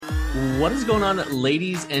What is going on,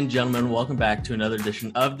 ladies and gentlemen? Welcome back to another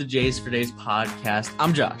edition of the Jays for Days podcast.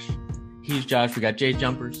 I'm Josh. He's Josh. We got Jay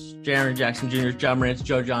Jumpers, Jaron Jackson Jr., John Morantz,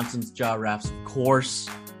 Joe Johnson's, Jaw Raps, of course.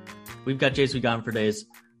 We've got Jays We Got for Days.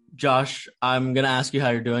 Josh, I'm going to ask you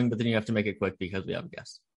how you're doing, but then you have to make it quick because we have a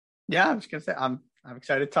guest. Yeah, I was going to say, I'm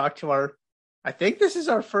excited to talk to I think this is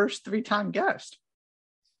our first 3-time guest.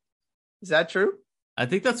 Is that true? I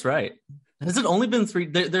think that's right. Has it only been 3?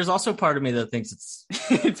 There's also part of me that thinks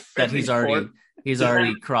it's that he's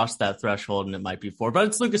already crossed that threshold and it might be 4. But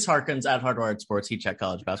it's Lukas Harkins at Hardwired Sports. He checked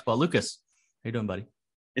college basketball. Lucas, how you doing, buddy?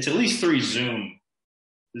 It's at least 3 Zoom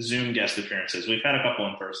guest appearances. We've had a couple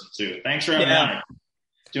in person too. Thanks for having me on.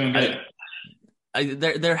 Doing good.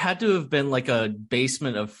 There had to have been like a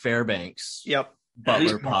basement of Fairbanks. Yep.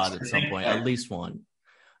 Butler pod at some point, at least one.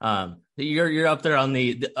 You're up there on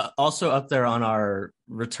also up there on our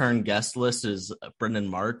return guest list is Brendan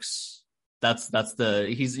Marks. That's kind of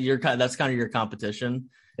your competition.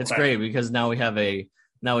 It's great because now we have a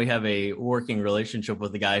working relationship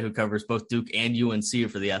with the guy who covers both Duke and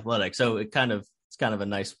UNC for the Athletic. So it's kind of a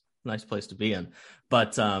nice place to be in.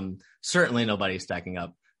 But certainly nobody's stacking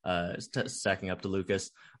up to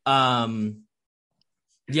Lucas. Yeah,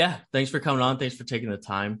 thanks for coming on. Thanks for taking the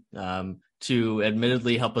time to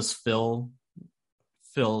admittedly help us fill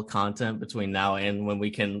content between now and when we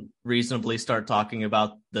can reasonably start talking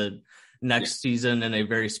about the next season in a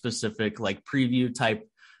very specific like preview type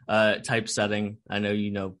setting. I know you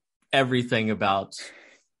know everything about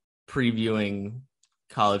previewing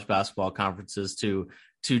college basketball conferences to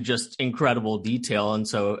just incredible detail, and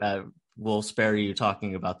so we'll spare you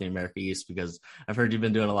talking about the America East because I've heard you've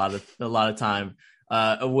been doing a lot of time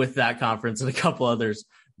with that conference and a couple others.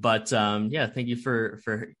 But thank you for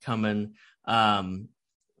coming.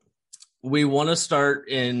 We want to start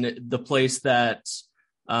in the place that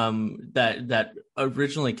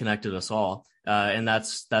originally connected us all, and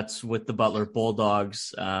that's with the Butler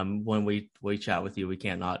Bulldogs. When we chat with you, we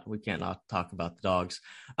can't not talk about the Dogs.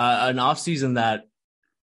 An offseason that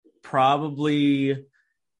probably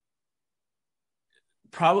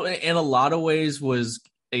in a lot of ways was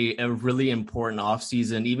a really important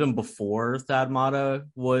offseason, even before Thad Matta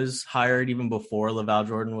was hired, even before LaVall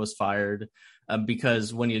Jordan was fired,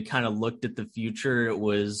 because when you kind of looked at the future, it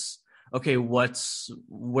was, okay,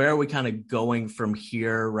 where are we kind of going from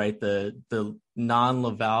here, right? The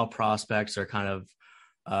non-LaVall prospects are kind of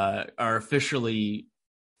are officially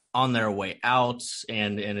on their way out,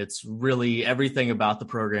 and it's really everything about the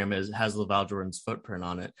program has LaVall Jordan's footprint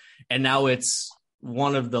on it. And now it's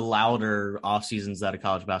one of the louder off seasons that a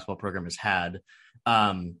college basketball program has had,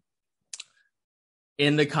 in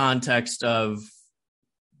the context of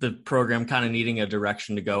the program kind of needing a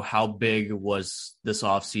direction to go. How big was this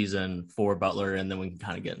off season for Butler? And then we can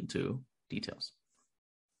kind of get into details.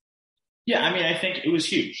 Yeah. I mean, I think it was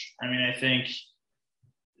huge. I mean, I think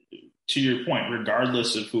to your point,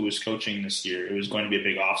 regardless of who was coaching this year, it was going to be a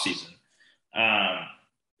big off season.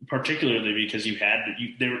 Particularly because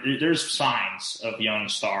there's signs of young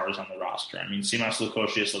stars on the roster. I mean, Simas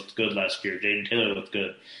Lukosius looked good last year. Jaden Taylor looked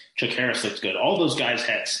good. Chuck Harris looked good. All those guys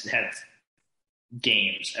had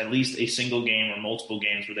games, at least a single game or multiple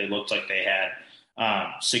games where they looked like they had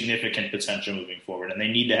significant potential moving forward. And they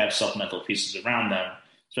need to have supplemental pieces around them,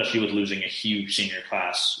 especially with losing a huge senior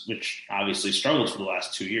class, which obviously struggled for the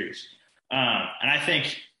last 2 years. And I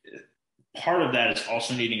think part of that is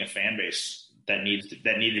also needing a fan base that needed to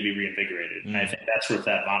be reinvigorated. And I think that's where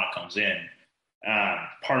Thad Matta comes in.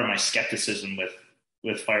 Part of my skepticism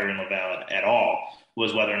with firing LaVall at all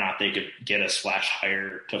was whether or not they could get a splash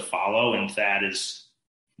hire to follow. And Thad is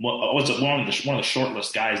one of the short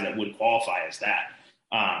list guys that would qualify as that.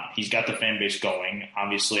 He's got the fan base going.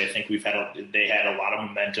 Obviously, I think they had a lot of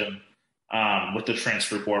momentum with the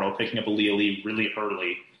transfer portal, picking up Lee really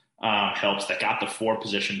early. Helps. That got the 4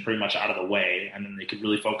 position pretty much out of the way, and then they could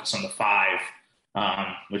really focus on the 5,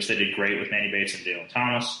 which they did great with Manny Bates and Jalen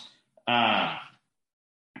Thomas. And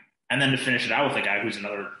then to finish it out with a guy who's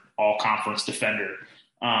another all-conference defender,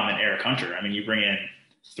 and Eric Hunter. I mean, you bring in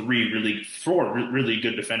 4 really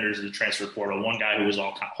good defenders in the transfer portal, one guy who was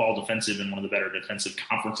all defensive in one of the better defensive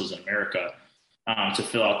conferences in America, to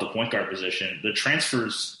fill out the point guard position. The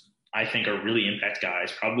transfers, I think, are really impact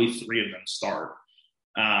guys. Probably 3 of them start.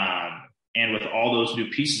 And with all those new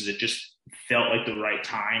pieces, it just felt like the right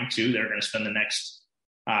time too. They're going to spend the next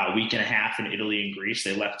week and a half in Italy and Greece.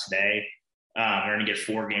 They left today. They're going to get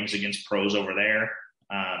 4 games against pros over there,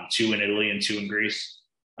 2 in Italy and 2 in Greece.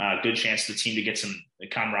 Good chance for the team to get some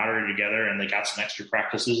camaraderie together, and they got some extra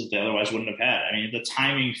practices that they otherwise wouldn't have had. I mean, the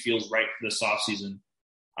timing feels right for this offseason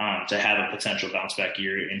to have a potential bounce back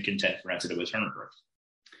year and contend for NCAA tournament berth.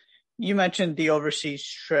 You mentioned the overseas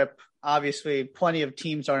trip. Obviously, plenty of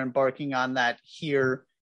teams are embarking on that here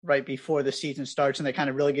right before the season starts, and they kind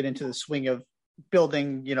of really get into the swing of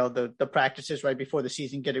building, the practices right before the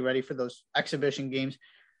season, getting ready for those exhibition games.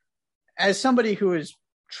 As somebody who is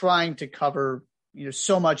trying to cover,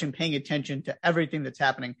 so much and paying attention to everything that's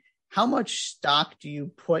happening, how much stock do you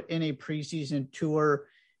put in a preseason tour?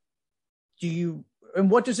 And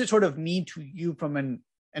what does it sort of mean to you from an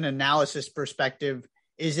analysis perspective?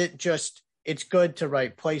 Is it just, it's good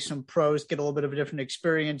to play some pros, get a little bit of a different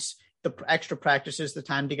experience, the extra practices, the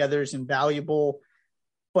time together is invaluable,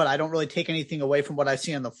 but I don't really take anything away from what I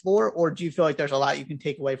see on the floor? Or do you feel like there's a lot you can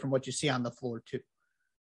take away from what you see on the floor too?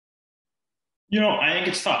 I think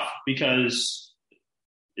it's tough because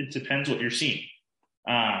it depends what you're seeing.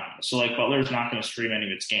 So Butler's not going to stream any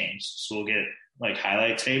of its games. So we'll get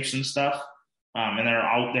highlight tapes and stuff. And there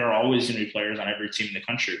are always going to be players on every team in the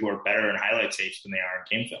country who are better in highlight tapes than they are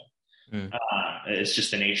in game film. It's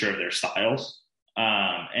just the nature of their styles.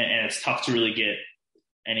 And it's tough to really get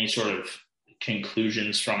any sort of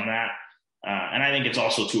conclusions from that. And I think it's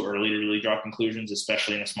also too early to really draw conclusions,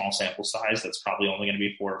 especially in a small sample size. That's probably only going to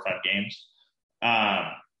be 4 or 5 games.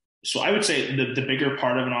 So I would say the bigger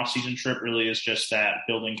part of an off-season trip really is just that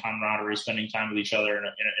building camaraderie, spending time with each other in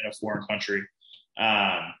a foreign country.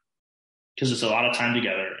 Because it's a lot of time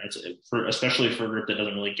together. Especially for a group that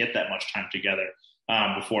doesn't really get that much time together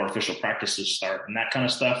before official practices start and that kind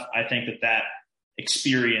of stuff. I think that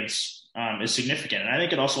experience is significant. And I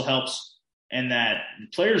think it also helps in that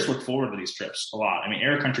players look forward to these trips a lot. I mean,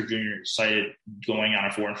 Eric Hunter Jr. cited going on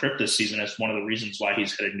a foreign trip this season as one of the reasons why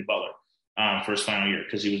he's heading to Butler for his final year,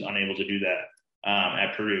 because he was unable to do that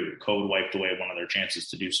at Purdue. COVID wiped away one of their chances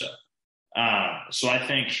to do so. So I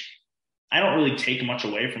think I don't really take much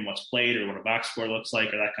away from what's played or what a box score looks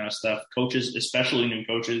like or that kind of stuff. Coaches, especially new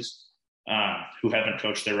coaches who haven't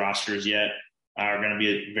coached their rosters yet, are going to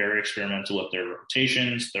be very experimental with their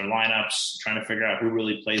rotations, their lineups, trying to figure out who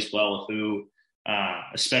really plays well with who.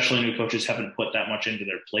 Especially new coaches haven't put that much into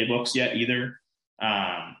their playbooks yet either.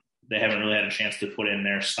 They haven't really had a chance to put in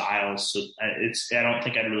their styles. So I don't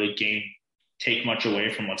think I'd really take much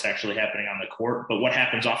away from what's actually happening on the court. But what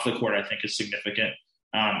happens off the court, I think, is significant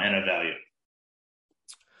and of value.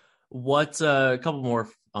 What a couple more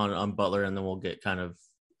on Butler, and then we'll get kind of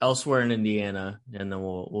elsewhere in Indiana, and then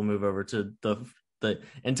we'll move over to the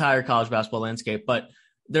entire college basketball landscape. But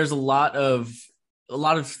there's a lot of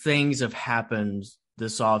things have happened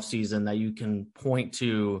this offseason that you can point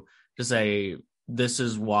to say this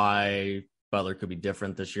is why Butler could be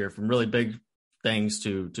different this year, from really big things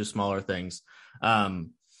to smaller things.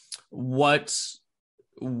 What's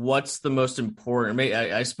the most important?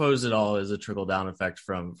 I suppose it all is a trickle down effect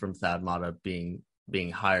from Thad Matta being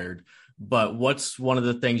hired. But what's one of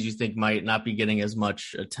the things you think might not be getting as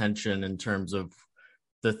much attention in terms of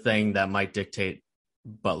the thing that might dictate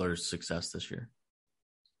Butler's success this year?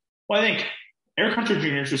 Well, I think Eric Hunter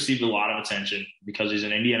Jr. has received a lot of attention because he's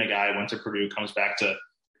an Indiana guy, went to Purdue, comes back to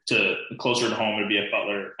closer to home to be at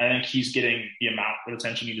Butler. I think he's getting the amount of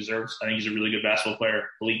attention he deserves. I think he's a really good basketball player,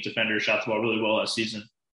 elite defender, shot the ball really well last season.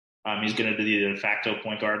 He's going to be the de facto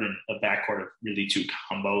point guard in a backcourt of really 2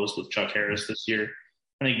 combos with Chuck Harris this year.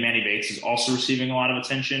 I think Manny Bates is also receiving a lot of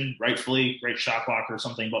attention, rightfully. Great shot blocker,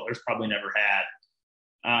 something Butler's probably never had.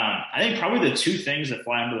 I think probably the 2 things that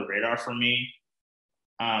fly under the radar for me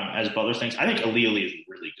as Butler's things, I think Ali is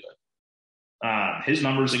really good. His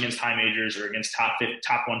numbers against high majors or against top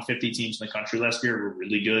 150 teams in the country last year were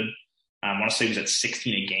really good. I want to say he was at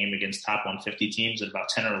 16 a game against top 150 teams at about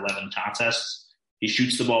 10 or 11 contests. He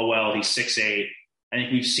shoots the ball well. He's 6'8". I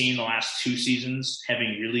think we've seen the last 2 seasons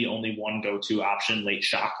having really only one go-to option, late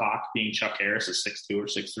shot clock, being Chuck Harris, a 6'2" or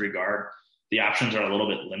 6'3" guard. The options are a little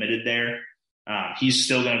bit limited there. He's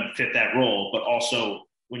still going to fit that role, but also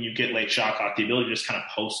when you get late shot clock, the ability to just kind of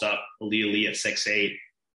post up Ali at 6'8",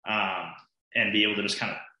 and be able to just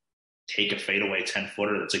kind of take a fadeaway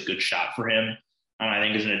 10-footer that's a good shot for him, I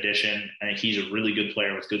think is an addition. I think he's a really good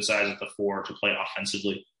player with good size at the 4 to play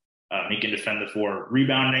offensively. He can defend the 4.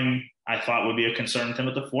 Rebounding, I thought, would be a concern with him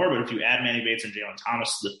at the 4, but if you add Manny Bates and Jalen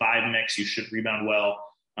Thomas to the 5 mix, you should rebound well,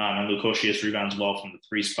 and Lukas rebounds well from the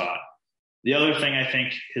 3 spot. The other thing I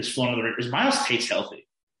think has flown under the radar is Miles Tate's healthy.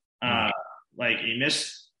 He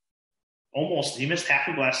missed half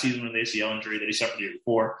of last season with an ACL injury that he suffered the year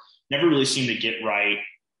before. Never really seemed to get right.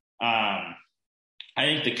 I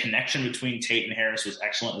think the connection between Tate and Harris was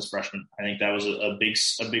excellent as freshmen. I think that was a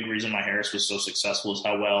big reason why Harris was so successful, is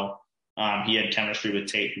how well he had chemistry with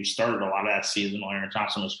Tate, who started a lot of that season while Aaron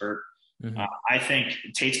Thompson was hurt. Mm-hmm. I think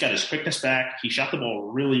Tate's got his quickness back. He shot the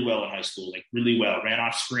ball really well in high school, really well. Ran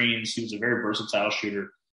off screens. He was a very versatile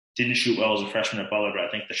shooter. didn't shoot well as a freshman at Butler, but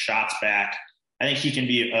I think the shot's back. I think he can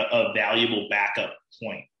be a valuable backup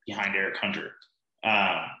point behind Eric Hunter,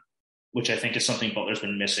 which I think is something Butler's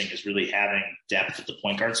been missing, is really having depth at the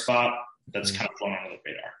point guard spot. That's kind of flown under the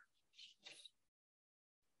radar.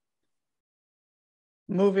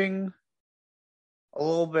 Moving a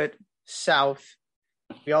little bit south,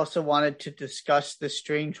 we also wanted to discuss the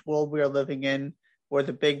strange world we are living in, where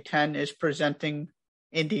the Big Ten is presenting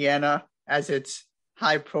Indiana as its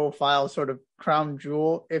high-profile sort of crown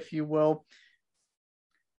jewel, if you will.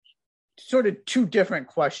 Sort of two different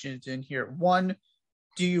questions in here. One,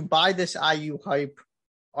 do you buy this IU hype?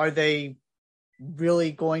 Are they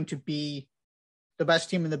really going to be the best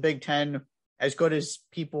team in the Big Ten, as good as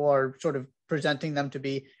people are sort of presenting them to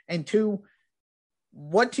be? And two,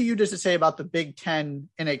 what to you does it say about the Big Ten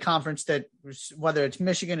in a conference that, whether it's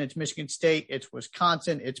Michigan, it's Michigan State, it's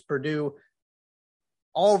Wisconsin, it's Purdue,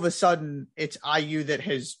 all of a sudden it's IU that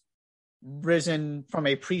has risen from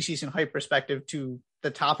a preseason hype perspective to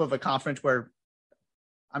the top of a conference where,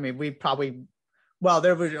 I mean, we probably, well,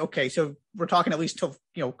 there was, okay, so we're talking at least till,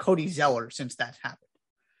 Cody Zeller since that happened.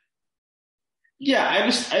 Yeah, I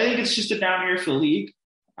think it's just a down year for the league.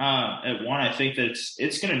 At one, I think that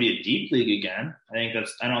it's going to be a deep league again.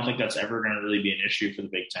 I don't think that's ever going to really be an issue for the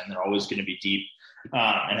Big Ten. They're always going to be deep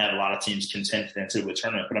and have a lot of teams contend for the NCAA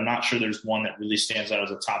tournament. But I'm not sure there's one that really stands out as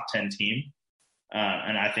a top 10 team.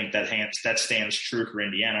 And I think that stands true for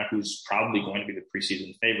Indiana, who's probably going to be the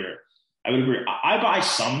preseason favorite. I would agree. I buy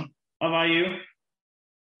some of IU.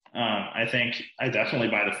 I think I definitely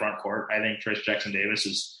buy the front court. I think Trace Jackson-Davis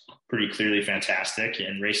is pretty clearly fantastic,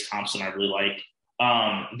 and Race Thompson I really like.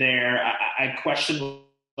 I question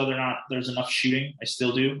whether or not there's enough shooting. I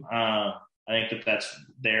still do. I think that's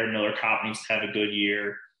there. Miller Kopp needs to have a good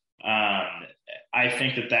year. I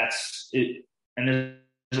think that's it. And there's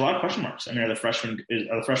a lot of question marks. I mean, are the freshmen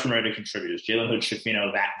ready to contribute? Is Jalen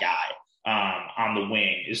Hood-Schifino that guy on the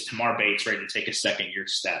wing? Is Tamar Bates ready to take a second-year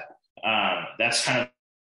step? That's kind of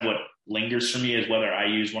what lingers for me, is whether I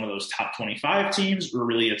use one of those top 25 teams or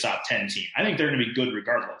really a top 10 team. I think they're going to be good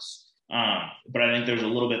regardless. But I think there's a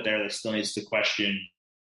little bit there that still needs to question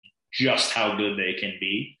just how good they can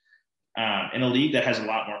be. In a league that has a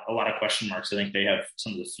lot of question marks, I think they have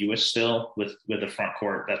some of the fewest still with the front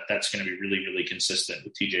court that's going to be really, really consistent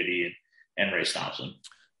with TJD and Race Thompson.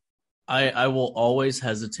 I will always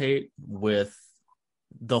hesitate with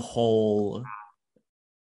the whole,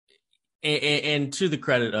 and to the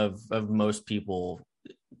credit of most people,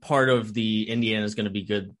 part of the Indiana is going to be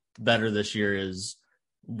better this year is,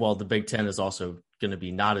 well, the Big Ten is also going to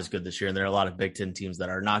be not as good this year. And there are a lot of Big Ten teams that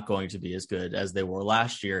are not going to be as good as they were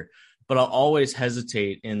last year. But I'll always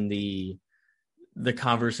hesitate in the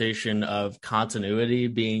conversation of continuity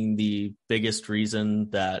being the biggest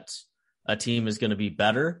reason that a team is going to be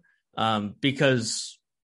better. Because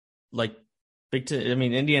like Big Ten, I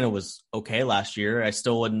mean, Indiana was okay last year.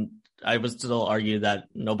 I would still argue that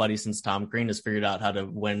nobody since Tom Crean has figured out how to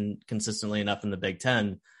win consistently enough in the Big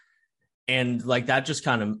Ten. And like, that just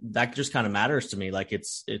kind of matters to me. Like it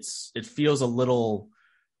feels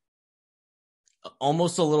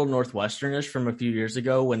almost a little Northwestern-ish from a few years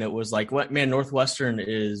ago, when it was like, what, man, Northwestern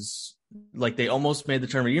is like, they almost made the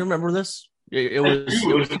tournament. You remember this? It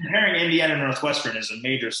was comparing Indiana and Northwestern is a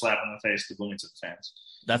major slap in the face to Bloomington fans.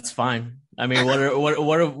 That's fine. I mean,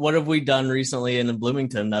 what have we done recently in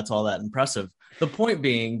Bloomington that's all that impressive? The point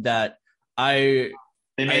being that they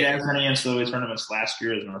made as many NCAA tournaments last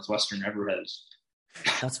year as Northwestern ever has.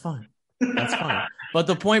 That's fine. That's fine. But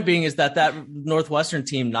the point being is that Northwestern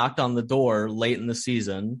team knocked on the door late in the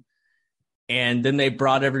season, and then they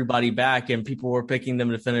brought everybody back, and people were picking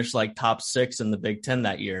them to finish like top 6 in the Big Ten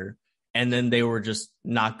that year. And then they were just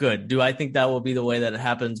not good. Do I think that will be the way that it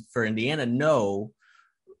happens for Indiana? No.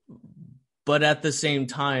 But at the same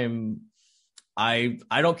time, I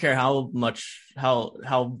don't care how much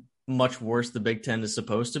worse the Big Ten is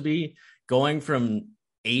supposed to be. Going from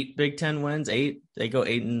 8 Big Ten wins, they go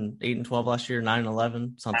 8-12 last year,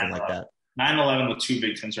 9-11, something like that. 9-11 with 2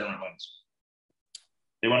 Big Ten tournament wins.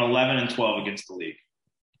 They won 11-12 against the league.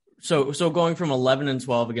 So going from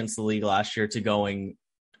 11-12 against the league last year to going,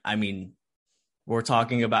 I mean, we're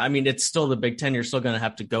talking about, I mean, it's still the Big Ten. You're still going to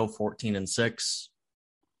have to go 14-6,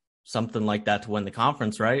 something like that to win the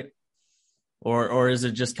conference, right? Or is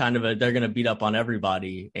it just kind of they're going to beat up on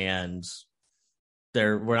everybody and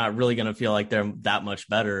we're not really going to feel like they're that much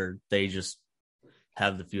better. They just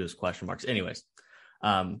have the fewest question marks. Anyways,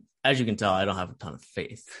 as you can tell, I don't have a ton of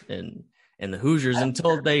faith in the Hoosiers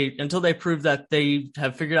until they prove that they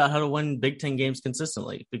have figured out how to win Big Ten games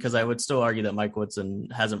consistently, because I would still argue that Mike Woodson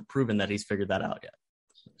hasn't proven that he's figured that out yet.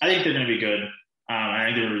 I think they're going to be good. I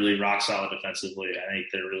think they're really rock solid defensively. I think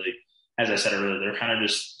they're really, as I said earlier, they're kind of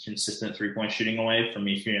just consistent 3-point shooting away from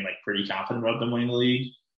me feeling like pretty confident about them winning the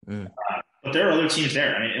league. But there are other teams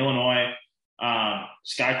there. I mean, Illinois,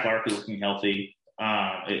 Sky Clark is looking healthy.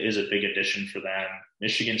 It is a big addition for them.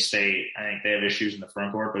 Michigan State, I think they have issues in the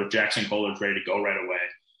front court, but if Jackson Kohler's ready to go right away,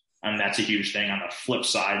 that's a huge thing. On the flip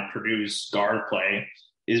side, Purdue's guard play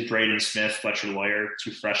is Braden Smith, Fletcher Lawyer,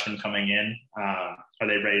 2 freshmen coming in. Are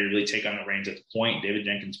they ready to really take on the reins at the point? David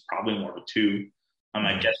Jenkins probably more of a 2.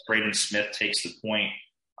 I guess Braden Smith takes the point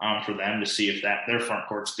for them to see if their front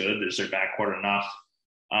court's good. Is their backcourt enough?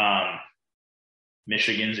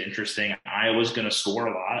 Michigan's interesting. Iowa's going to score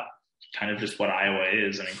a lot, kind of just what Iowa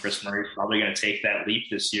is. I mean, Chris Murray's probably going to take that leap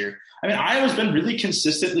this year. I mean, Iowa's been really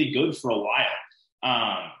consistently good for a while.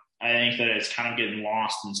 I think that it's kind of getting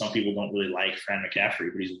lost, and some people don't really like Fran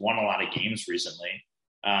McCaffrey, but he's won a lot of games recently.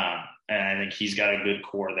 And I think he's got a good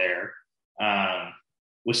core there.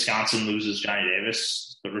 Wisconsin loses Johnny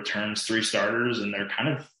Davis, but returns 3 starters, and they're kind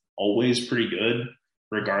of always pretty good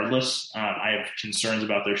regardless. I have concerns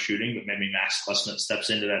about their shooting, but maybe Max Klesmit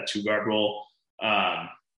steps into that 2-guard role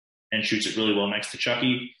and shoots it really well next to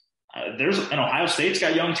Chucky. And Ohio State's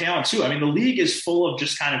got young talent too. I mean, the league is full of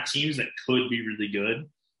just kind of teams that could be really good,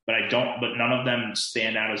 but none of them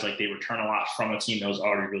stand out as like they return a lot from a team that was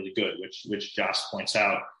already really good, which Josh points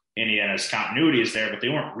out. Indiana's continuity is there, but they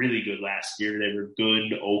weren't really good last year. They were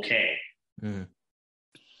good, okay.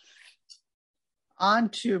 On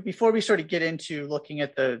to, before we sort of get into looking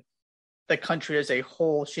at the country as a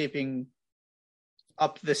whole shaping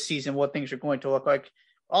up this season, what things are going to look like,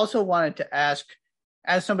 also wanted to ask,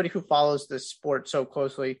 as somebody who follows this sport so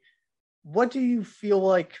closely, what do you feel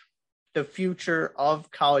like the future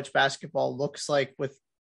of college basketball looks like with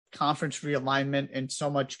conference realignment and so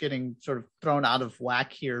much getting sort of thrown out of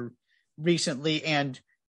whack here recently? And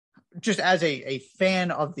just as a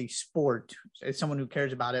fan of the sport, as someone who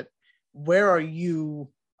cares about it, where are you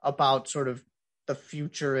about sort of the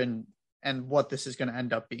future and what this is going to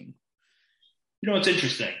end up being? It's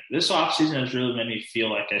interesting. This offseason has really made me feel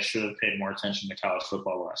like I should have paid more attention to college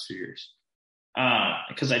football the last few years.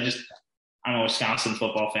 Because I'm a Wisconsin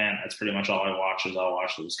football fan. That's pretty much all I watch. I'll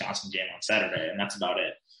watch the Wisconsin game on Saturday, and that's about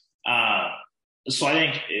it. So I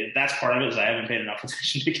think that's part of it, is I haven't paid enough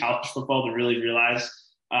attention to college football to really realize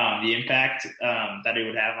the impact that it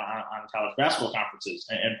would have on college basketball conferences.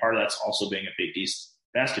 And part of that's also being a Big East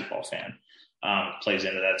basketball fan plays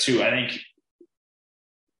into that too. I think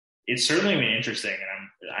it's certainly been interesting,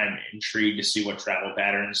 and I'm intrigued to see what travel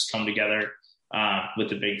patterns come together with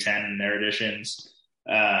the Big Ten and their additions.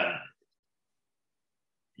 I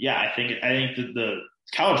think that the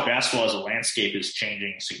college basketball as a landscape is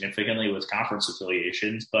changing significantly with conference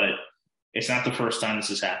affiliations, but it's not the first time this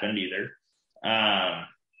has happened either.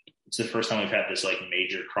 It's the first time we've had this like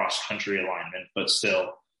major cross-country alignment, but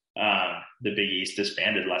still the Big East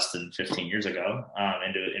disbanded less than 15 years ago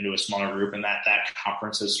into a smaller group, and that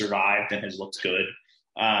conference has survived and has looked good.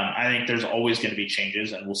 I think there's always going to be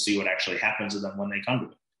changes, and we'll see what actually happens to them when they come to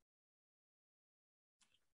it.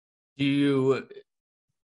 Do you,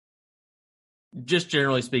 just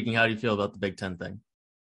generally speaking, how do you feel about the Big Ten thing?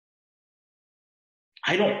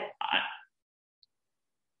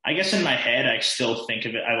 I guess in my head, I still think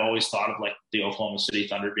of it. I've always thought of like the Oklahoma City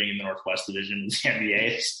Thunder being in the Northwest Division of the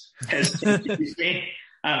NBA as me.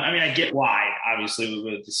 I mean, I get why, obviously,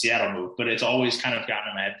 with the Seattle move, but it's always kind of gotten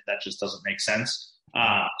in my head that just doesn't make sense.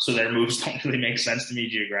 So their moves don't really make sense to me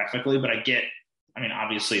geographically, but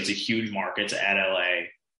obviously it's a huge market to add LA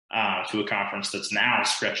to a conference that's now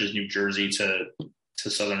stretches New Jersey to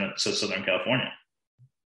Southern California.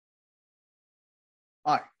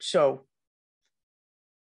 All right. So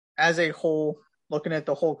as a whole, looking at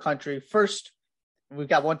the whole country, first, we've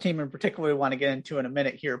got one team in particular we want to get into in a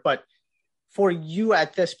minute here, but for you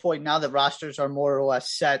at this point, now that rosters are more or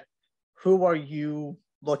less set, who are you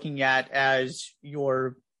looking at as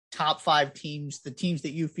your top 5 teams, the teams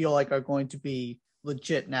that you feel like are going to be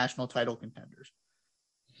legit national title contenders?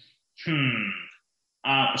 So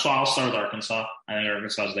I'll start with Arkansas. I think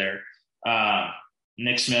Arkansas's there.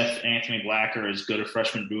 Nick Smith, Anthony Black are as good a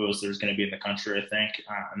freshman duo as there's going to be in the country, I think.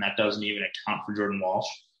 And that doesn't even account for Jordan Walsh,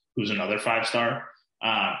 who's another 5-star.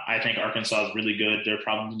 I think Arkansas is really good. They're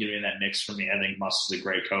probably going to be in that mix for me. I think Muss is a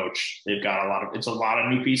great coach. They've got it's a lot of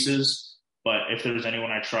new pieces, but if there's anyone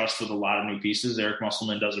I trust with a lot of new pieces, Eric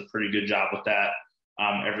Musselman does a pretty good job with that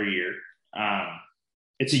every year.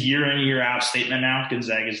 It's a year in, year out statement now.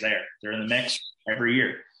 Gonzaga's there. They're in the mix every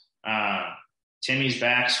year. Timmy's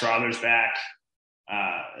back. Strother's back.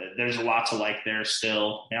 There's a lot to like there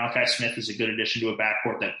still. Malachi Smith is a good addition to a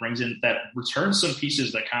backcourt that returns some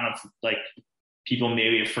pieces that kind of like people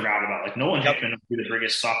maybe have forgot about. Like Nolan Hickman would be the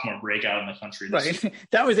biggest sophomore breakout in the country. Right.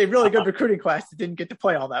 That was a really good recruiting class that didn't get to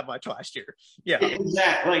play all that much last year. Yeah.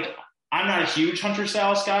 Exactly. Like I'm not a huge Hunter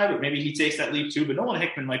Salas guy, but maybe he takes that leap too. But Nolan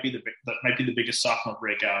Hickman might be the biggest sophomore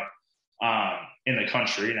breakout in the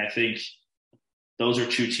country. And I think those are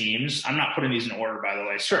two teams. I'm not putting these in order, by the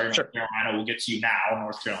way. Sorry, North Carolina. We'll get to you now,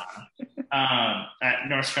 North Carolina.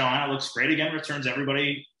 North Carolina looks great again. Returns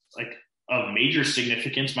everybody like of major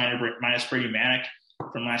significance, minus Brady Manick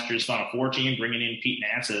from last year's Final Four team, bringing in Pete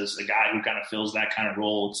Nance as a guy who kind of fills that kind of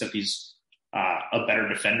role, except he's a better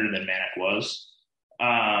defender than Manick was.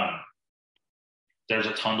 There's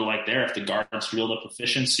a ton to like there. If the guards build up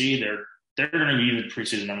efficiency, they're going to be the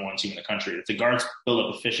preseason number one team in the country. If the guards build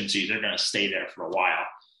up efficiency, they're going to stay there for a while.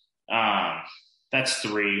 That's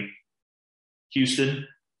 3. Houston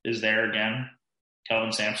is there again.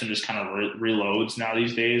 Kelvin Sampson just kind of reloads now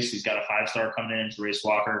these days. He's got a 5-star coming in, Race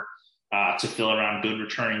Walker, to fill around good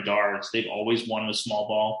returning guards. They've always won with small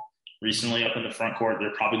ball. Recently up in the front court,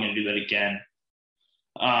 they're probably going to do that again.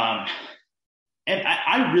 And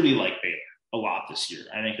I really like Baylor a lot this year.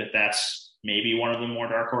 I think that's maybe one of the more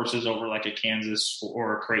dark horses over like a Kansas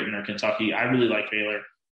or a Creighton or Kentucky. I really like Baylor.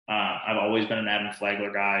 I've always been an Adam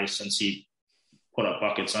Flagler guy since he put up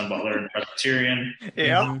buckets on Butler and Presbyterian.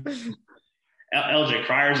 Yeah. LJ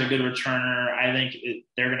Crier's a good returner. I think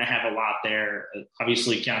they're going to have a lot there.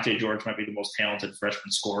 Obviously, Keontae George might be the most talented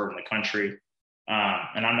freshman scorer in the country.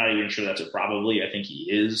 And I'm not even sure that's a probably. I think he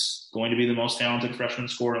is going to be the most talented freshman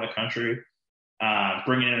scorer in the country.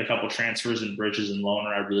 Bringing in a couple transfers in Bridges and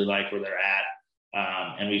Lohner, I really like where they're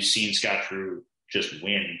at. And we've seen Scott Drew just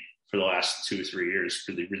win for the last 2 or 3 years,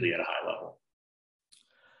 really, really at a high level.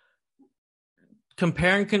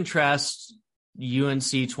 Compare and contrast UNC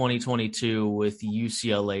 2022 with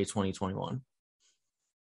UCLA 2021.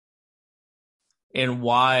 And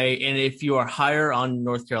why, and if you are higher on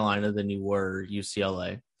North Carolina than you were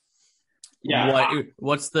UCLA,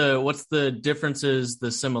 what's the differences,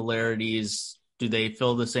 the similarities? Do they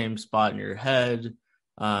fill the same spot in your head?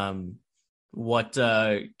 Kind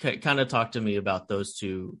of talk to me about those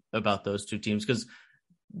two teams, because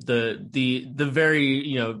the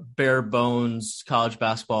very bare bones college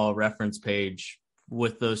basketball reference page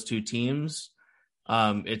with those two teams,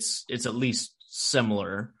 it's at least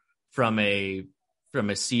similar from a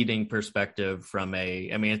seeding perspective.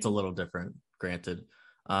 It's a little different, granted,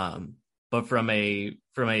 but from a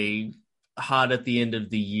hot at the end of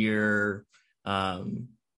the year,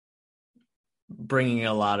 bringing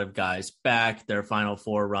a lot of guys back. Their Final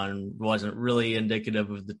Four run wasn't really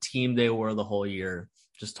indicative of the team they were the whole year.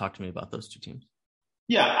 Just talk to me about those two teams.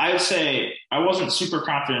 Yeah, I would say I wasn't super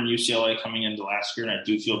confident in UCLA coming into last year, and I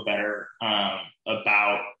do feel better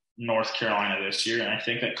about North Carolina this year. And I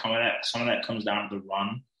think that some of that comes down to the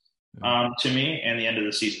run to me and the end of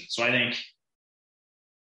the season. So I think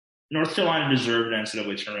North Carolina deserved an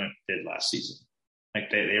NCAA tournament bid last season. Like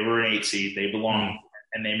they were an 8 seed, they belonged,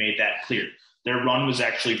 and they made that clear. Their run was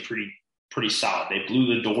actually pretty solid. They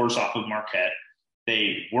blew the doors off of Marquette.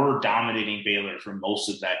 They were dominating Baylor for most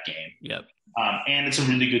of that game. Yep. And it's a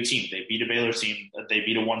really good team. They beat a Baylor team. They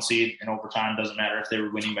beat a 1 seed in overtime. Doesn't matter if they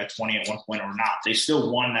were winning by 20 at one point or not. They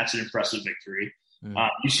still won. That's an impressive victory.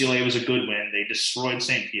 UCLA was a good win. They destroyed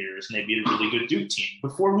St. Peter's, and they beat a really good Duke team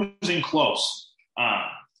before losing close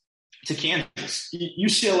to Kansas.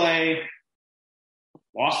 UCLA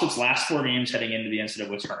lost its last 4 games heading into the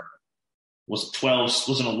NCAA tournament.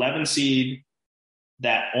 Was an 11 seed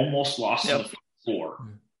that almost lost in the 4.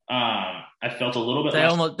 I felt a little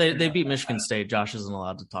bit. They beat Michigan State. Josh isn't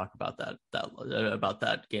allowed to talk about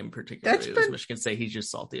that game particularly. It was Michigan State. He's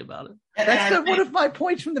just salty about it. That's one of my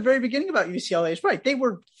points from the very beginning about UCLA. Is right. They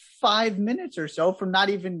were 5 minutes or so from not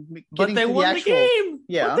even getting to the actual game.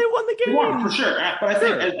 Yeah, but they won the game. They won, for sure. But I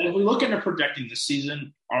think as we look into projecting this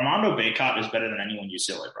season, Armando Bacot is better than anyone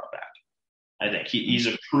UCLA brought back. I think he's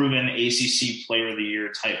a proven ACC Player of the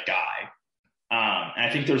Year type guy. And I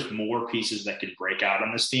think there's more pieces that could break out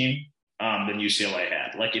on this team than UCLA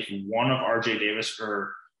had. Like if one of RJ Davis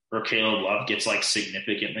or Caleb Love gets like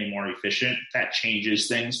significantly more efficient, that changes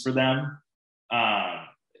things for them.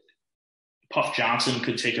 Puff Johnson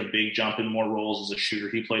could take a big jump in more roles as a shooter.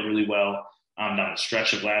 He played really well down the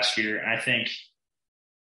stretch of last year. And I think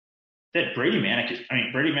that Brady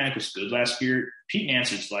Manick was good last year. Pete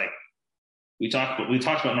Nance is like, we talked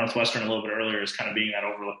about Northwestern a little bit earlier as kind of being that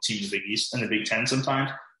overlooked team in the Big East and the Big Ten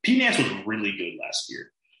sometimes. Pete Nance was really good last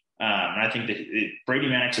year. And I think that Brady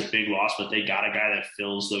Manick's a big loss, but they got a guy that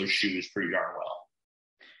fills those shoes pretty darn well.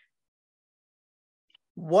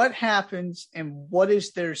 What happens and what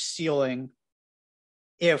is their ceiling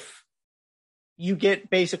if you get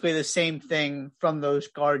basically the same thing from those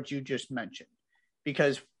guards you just mentioned.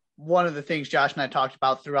 Because one of the things Josh and I talked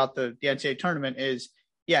about throughout the NCAA tournament is,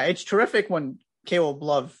 yeah, it's terrific when Caleb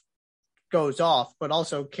Love goes off, but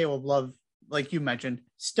also Caleb Love, like you mentioned,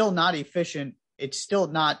 still not efficient. It's still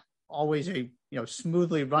not always a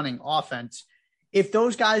smoothly running offense. If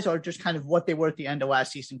those guys are just kind of what they were at the end of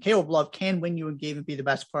last season, Caleb Love can win you a game and be the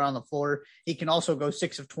best player on the floor. He can also go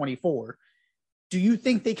 6 of 24. Do you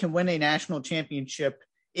think they can win a national championship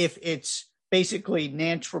if it's basically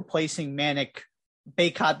Nance replacing Manic,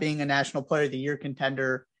 Baycott being a national player of the year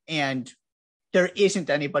contender, and there isn't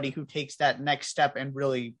anybody who takes that next step and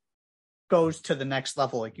really goes to the next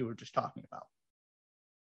level like you were just talking about?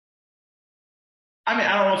 I mean,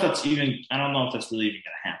 I don't know if that's really even going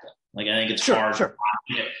to happen. Like, I think it's hard. Sure.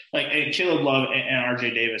 Like, Caleb Love and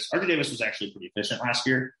RJ Davis. RJ Davis was actually pretty efficient last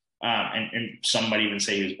year. And some might even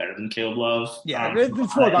say he was better than Caleb Love. Yeah,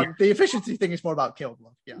 it's more about the efficiency thing is more about Caleb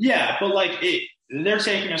Love. Yeah, but they're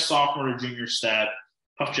taking a sophomore to junior step.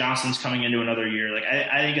 Puff Johnson's coming into another year. Like,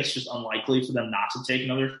 I think it's just unlikely for them not to take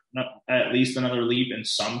at least another leap in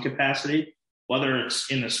some capacity. Whether it's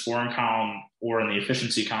in the scoring column or in the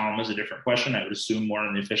efficiency column is a different question. I would assume more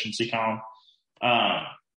in the efficiency column.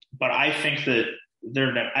 But I think that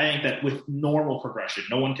with normal progression,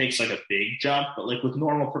 no one takes like a big jump, but like with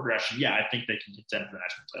normal progression, yeah, I think they can contend for the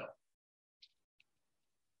national title.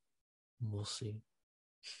 We'll see.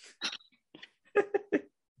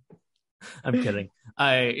 I'm kidding.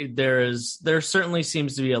 There certainly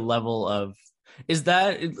seems to be a level of, is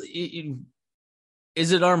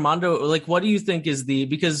it Armando? Like, what do you think is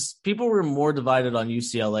because people were more divided on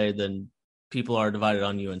UCLA than people are divided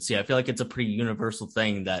on UNC. I feel like it's a pretty universal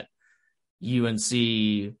thing that UNC,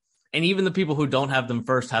 and even the people who don't have them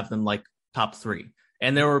first have them like top 3.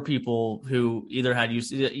 And there were people who either had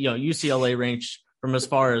UCLA ranked from as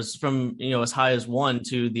high as 1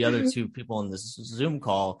 to the other 2 people in this Zoom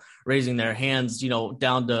call raising their hands,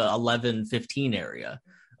 down to 11, 15 area.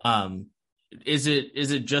 Is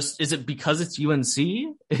it because it's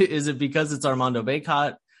UNC? Is it because it's Armando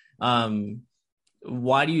Baycott?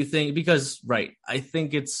 Why do you think? Because, right, I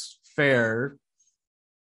think it's fair.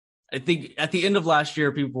 I think at the end of last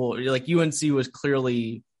year, people like UNC was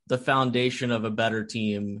clearly the foundation of a better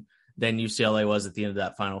team than UCLA was at the end of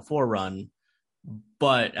that Final Four run.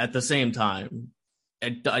 But at the same time,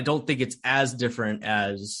 I don't think it's as different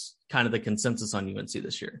as kind of the consensus on UNC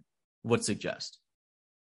this year would suggest.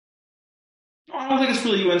 I don't think it's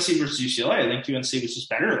really UNC versus UCLA. I think UNC was just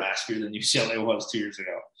better last year than UCLA was 2 years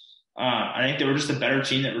ago. I think they were just a better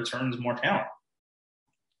team that returns more talent.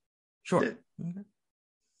 Sure. Okay.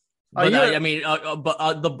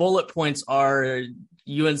 But the bullet points are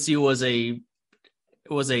UNC was a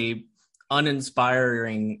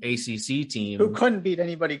uninspiring ACC team who couldn't beat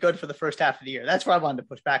anybody good for the first half of the year. That's why I wanted to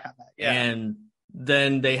push back on that. Yeah. And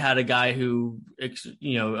then they had a guy who,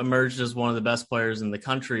 emerged as one of the best players in the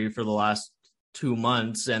country for the last 2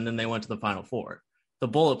 months, and then they went to the Final Four. The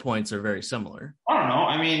bullet points are very similar. I don't know.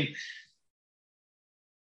 I mean,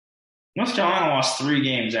 North Carolina lost 3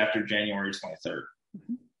 games after January 23rd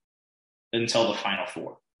until the Final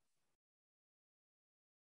Four.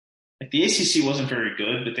 Like, the ACC wasn't very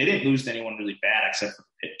good, but they didn't lose to anyone really bad except for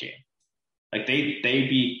the Pitt game. Like, they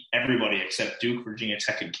beat everybody except Duke, Virginia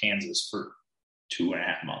Tech, and Kansas for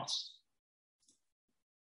 2.5 months.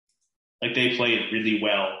 Like, they played really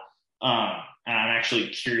well. And I'm actually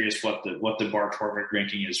curious what the Bar Torvik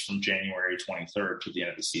ranking is from January 23rd to the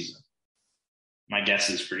end of the season. My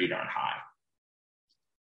guess is pretty darn high.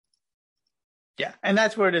 Yeah, and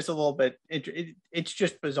that's where it is a little bit. It's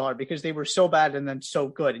just bizarre because they were so bad and then so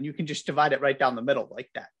good, and you can just divide it right down the middle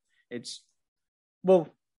like that.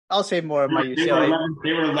 I'll say more of my UCLA.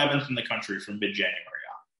 They were 11th in the country from mid-January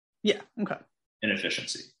on. Yeah, okay. In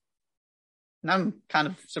efficiency. And I'm kind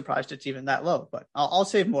of surprised it's even that low, but I'll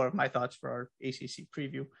save more of my thoughts for our ACC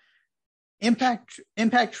preview. Impact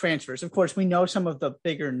transfers. Of course, we know some of the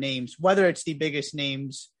bigger names, whether it's the biggest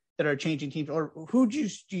names that are changing teams, or who do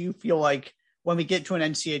you feel like when we get to an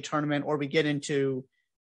NCAA tournament or we get into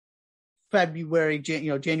February,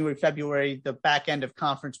 February, the back end of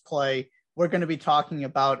conference play, we're going to be talking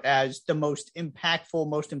about as the most impactful,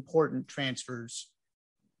 most important transfers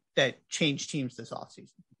that change teams this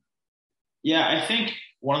offseason? Yeah, I think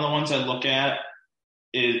one of the ones I look at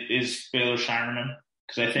is Baylor Shimerman,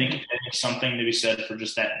 because I think there's something to be said for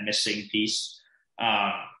just that missing piece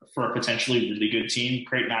for a potentially really good team.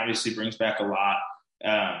 Creighton obviously brings back a lot,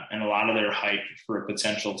 and a lot of their hype for a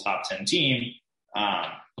potential top 10 team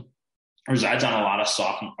resides on a lot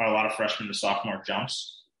of freshman to sophomore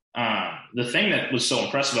jumps. The thing that was so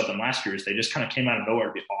impressive about them last year is they just kind of came out of nowhere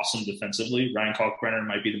to be awesome defensively. Ryan Kalkbrenner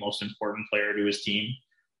might be the most important player to his team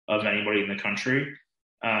of anybody in the country.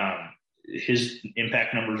 His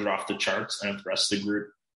impact numbers are off the charts, and if the rest of the group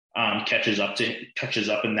catches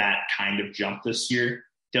up in that kind of jump this year,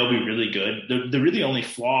 they'll be really good. The really only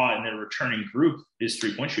flaw in their returning group is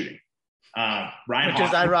 3-point shooting. Which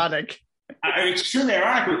is ironic. It's extremely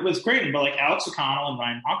ironic with Creighton, but like Alex O'Connell and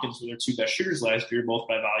Ryan Harkins were their two best shooters last year, both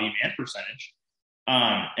by volume and percentage.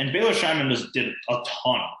 And Baylor Scheinman did a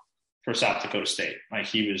ton for South Dakota State. Like,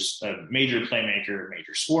 he was a major playmaker,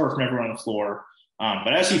 major scorer from everyone on the floor.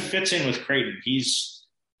 But as he fits in with Creighton, he's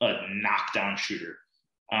a knockdown shooter.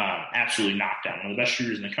 Absolutely knockdown. One of the best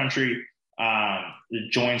shooters in the country.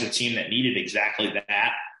 Joins a team that needed exactly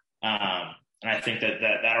that. And I think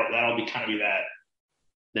that'll be kind of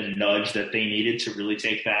the nudge that they needed to really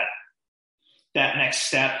take that next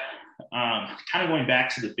step. Kind of going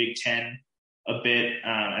back to the Big Ten a bit,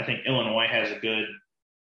 I think Illinois has a good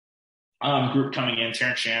group coming in.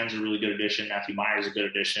 Terrence Shannon's a really good addition. Matthew Meyer's a good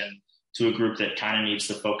addition to a group that kind of needs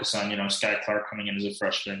to focus on, Sky Clark coming in as a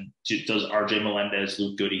freshman. Does RJ Melendez,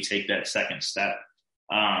 Luke Goody take that second step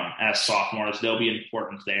as sophomores? They'll be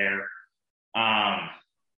important there.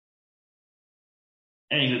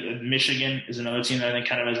 And Michigan is another team that I think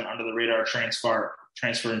kind of has an under-the-radar transfer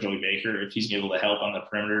in Joey Baker, if he's able to help on the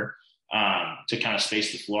perimeter to kind of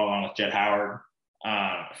space the floor along with Jett Howard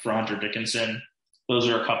for Hunter Dickinson. Those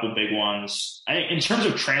are a couple big ones. I think in terms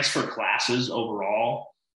of transfer classes overall,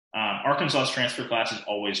 Arkansas's transfer class is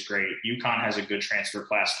always great. UConn has a good transfer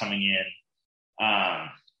class coming in.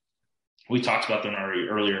 We talked about them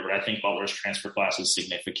earlier, but I think Butler's transfer class is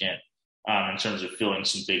significant in terms of filling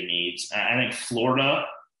some big needs. I think Florida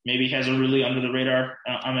maybe has a really under-the-radar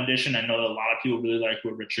addition. I know that a lot of people really like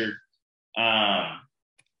Will Richard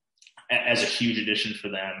as a huge addition for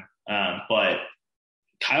them. But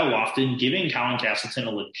Kyle Lofton, giving Colin Castleton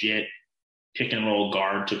a legit pick-and-roll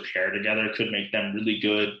guard to pair together could make them really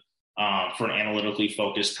good for an analytically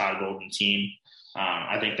focused Todd Golden team.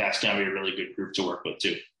 I think that's going to be a really good group to work with,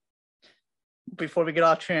 too. Before we get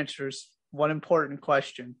off transfers, one important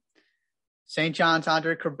question. St. John's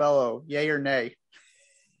Andre Curbelo, yay or nay?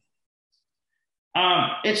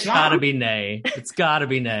 It's not gotta be nay. It's gotta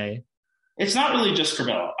be nay. It's not really just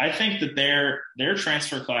Curbelo. I think that their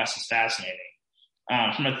transfer class is fascinating.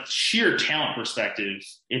 From a sheer talent perspective,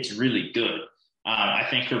 it's really good. I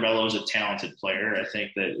think Curbelo is a talented player. I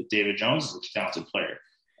think that David Jones is a talented player.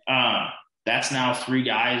 That's now three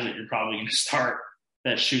guys that you're probably going to start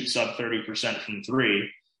that shoot sub 30% from three.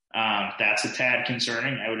 That's a tad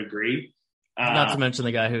concerning. I would agree. Not to mention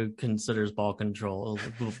the guy who considers ball control,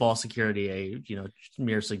 ball security, a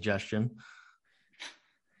mere suggestion.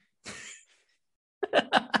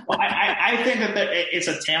 Well, I think that it's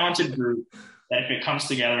a talented group that if it comes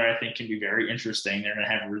together, I think can be very interesting. They're going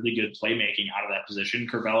to have really good playmaking out of that position.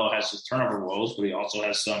 Curbelo has his turnover woes, but he also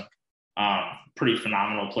has some pretty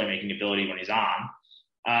phenomenal playmaking ability when he's on.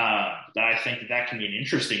 That I think that can be an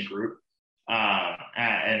interesting group.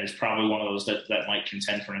 And it's probably one of those that might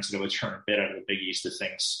contend for an NCAA tournament bid out of the Big East if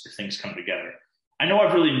things come together. I know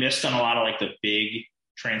I've really missed on a lot of like the big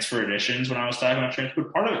transfer additions when I was talking about transfer,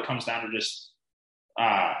 but part of it comes down to just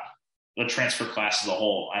the transfer class as a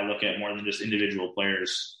whole. I look at more than just individual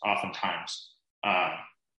players oftentimes,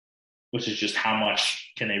 which is just how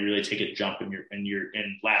much can they really take a jump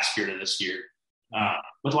in last year to this year.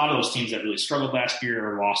 With a lot of those teams that really struggled last year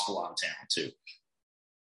or lost a lot of talent too.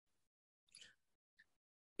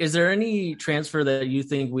 Is there any transfer that you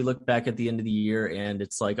think we look back at the end of the year and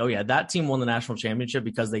it's like, oh yeah, that team won the national championship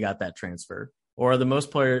because they got that transfer? Or are the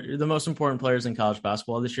most important players in college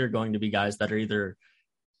basketball this year going to be guys that are either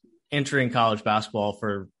entering college basketball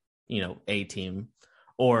for, a team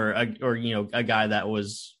or a guy that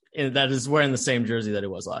is wearing the same jersey that it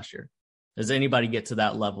was last year? Does anybody get to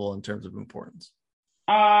that level in terms of importance?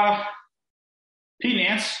 Pete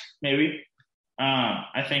Nance, maybe.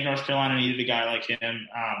 I think North Carolina needed a guy like him,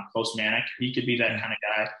 post-Manic. He could be that kind of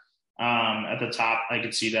guy. At the top, I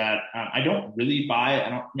could see that. I don't really buy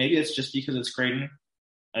it. Maybe it's just because it's Creighton,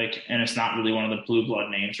 and it's not really one of the blue blood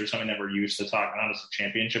names or something that we're used to talking about as a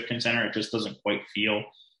championship contender. It just doesn't quite feel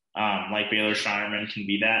like Baylor Scheinerman can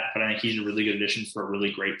be that. But I think he's a really good addition for a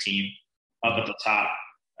really great team up at the top.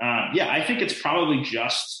 I think it's probably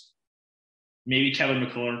just maybe Kevin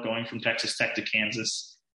McCullough going from Texas Tech to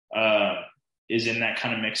Kansas is in that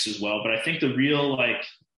kind of mix as well. But I think the real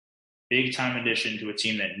big time addition to a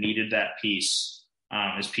team that needed that piece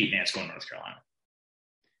is Pete Nance going to North Carolina.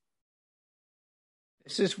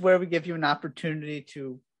 This is where we give you an opportunity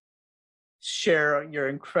to share your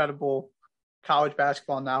incredible college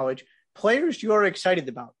basketball knowledge, players you are excited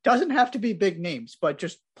about. Doesn't have to be big names, but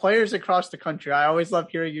just players across the country. I always love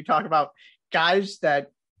hearing you talk about guys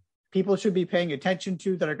that people should be paying attention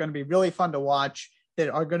to, that are going to be really fun to watch, that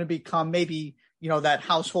are going to become maybe, that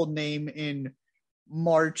household name in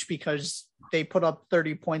March because they put up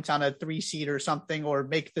 30 points on a 3 seed or something, or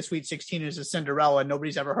make the Sweet 16 as a Cinderella. And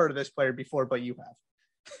nobody's ever heard of this player before, but you have.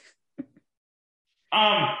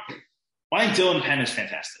 I think Dylan Penn is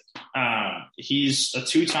fantastic. He's a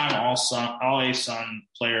 2-time All-A-Sun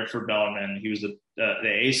player for Bellarmine. He was the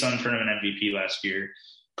A-Sun tournament MVP last year.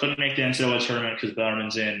 Couldn't make the NCAA tournament because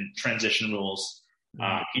Bellarmine's in transition rules.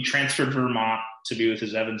 He transferred to Vermont to be with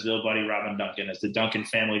his Evansville buddy, Robin Duncan, as the Duncan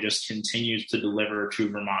family just continues to deliver true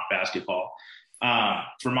Vermont basketball.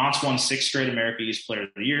 Vermont's won 6 straight America East Player of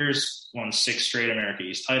the Years, won 6 straight America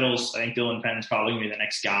East titles. I think Dylan Penn's probably going to be the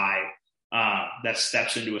next guy that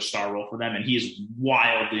steps into a star role for them. And he is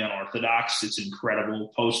wildly unorthodox. It's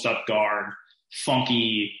incredible. Post-up guard,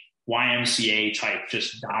 funky, YMCA type,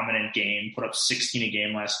 just dominant game. Put up 16 a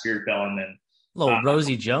game last year at Bellarmine. Little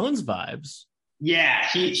Rosie Jones vibes. Yeah,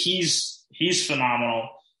 he's phenomenal.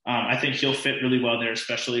 I think he'll fit really well there,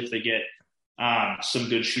 especially if they get some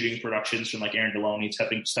good shooting productions from like Aaron Deloney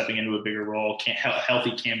stepping into a bigger role.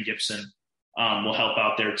 Healthy Cam Gibson will help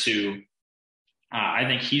out there too. I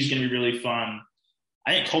think he's going to be really fun.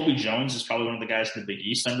 I think Colby Jones is probably one of the guys in the Big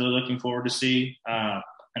East I'm really looking forward to see. I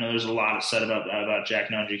know there's a lot said about Jack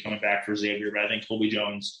Nungy coming back for Xavier, but I think Colby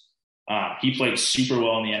Jones, he played super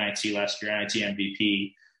well in the NIT last year, NIT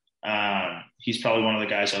MVP. He's probably one of the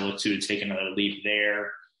guys I look to take another leap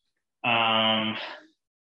there. I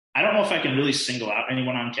don't know if I can really single out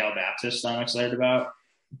anyone on Cal Baptist I'm excited about,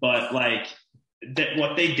 but like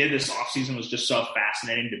what they did this offseason was just so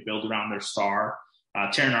fascinating to build around their star.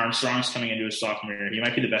 Taron Armstrong's coming into his sophomore year. He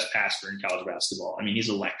might be the best passer in college basketball. I mean, he's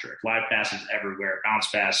electric. Live passes everywhere, bounce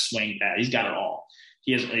pass, swing pass. He's got it all.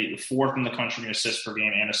 He has a 4th in the country in assists per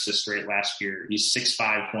game and assist rate last year. He's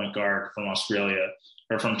 6'5" point guard from Australia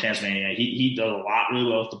or from Tasmania. He does a lot really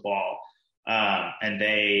well with the ball. And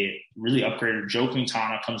they really upgraded. Joe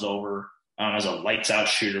Quintana comes over as a lights-out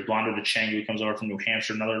shooter. Blondo DeChangu comes over from New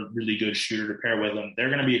Hampshire, another really good shooter to pair with him. They're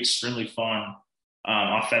going to be extremely fun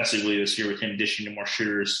offensively this year with him dishing to more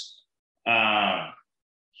shooters.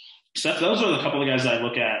 So those are the couple of guys that I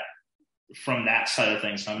look at from that side of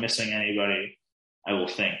things. If I'm missing anybody, I will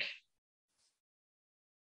think.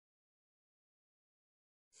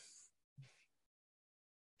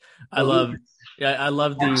 I love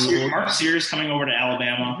the Mark Sears coming over to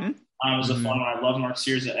Alabama. Was a fun one. I love Mark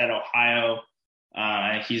Sears at Ohio.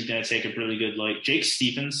 He's going to take a really good look. Jake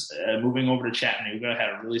Stephens moving over to Chattanooga had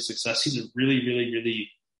a really success. He's a really, really,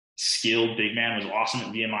 really skilled big man. Was awesome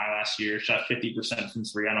at VMI last year. Shot 50% from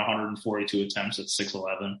 3 on 142 attempts at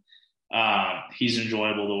 6'11". He's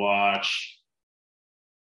enjoyable to watch.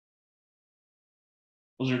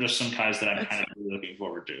 Those are just some guys that I'm kind of really looking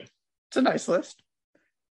forward to. It's a nice list.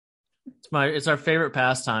 It's our favorite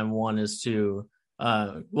pastime. One is to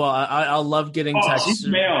I love getting texts.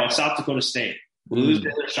 Zeke Mayo at South Dakota State. We lose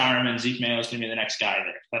Baylor Shireman. Zeke Mayo is going to be the next guy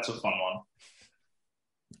there. That's a fun one.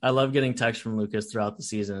 I love getting texts from Lukas throughout the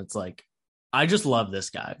season. It's like, I just love this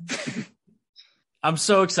guy. I'm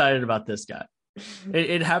so excited about this guy.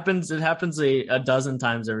 It happens a dozen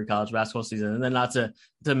times every college basketball season. And then not to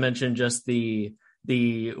mention just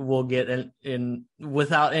we'll get in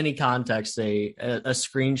without any context a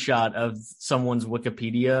screenshot of someone's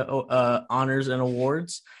Wikipedia honors and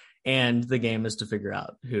awards, and the game is to figure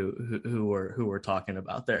out who we're talking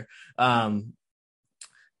about there.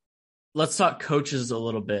 Let's talk coaches a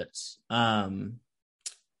little bit. Who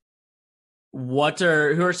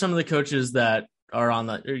are some of the coaches that are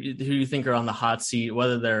who you think are on the hot seat,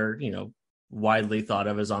 whether they're widely thought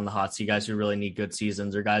of as on the hot seat, guys who really need good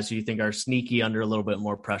seasons, or guys who you think are sneaky under a little bit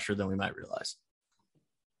more pressure than we might realize?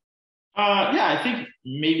 Yeah, I think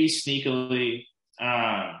maybe sneakily,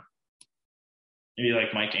 maybe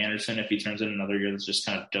like Mike Anderson, if he turns in another year that's just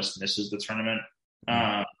misses the tournament.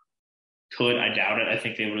 I doubt it. I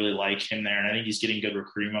think they really like him there, and I think he's getting good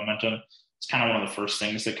recruiting momentum. It's kind of one of the first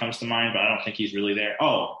things that comes to mind, but I don't think he's really there.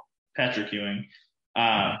 Oh, Patrick Ewing.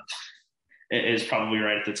 Is probably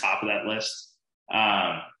right at the top of that list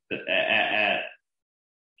at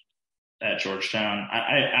Georgetown.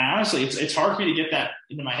 I honestly, it's hard for me to get that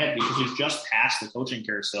into my head because we've just passed the coaching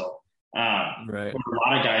carousel. Right. Where a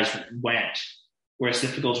lot of guys went, where it's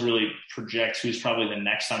difficult to really project who's probably the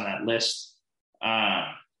next on that list.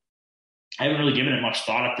 I haven't really given it much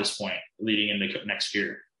thought at this point leading into next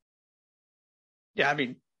year. Yeah, I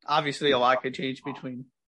mean, obviously a lot could change between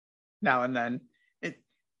now and then.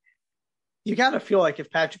 You got to feel like if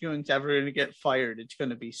Patrick Ewing's ever going to get fired, it's going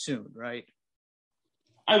to be soon, right?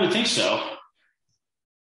 I would think so.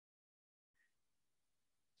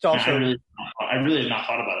 It's also, I really have not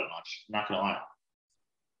thought about it much. I'm not going to lie.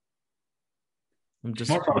 I'm just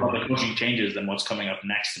more about the coaching changes than what's coming up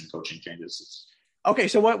next in coaching changes. Okay,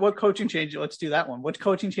 so what coaching changes? Let's do that one. What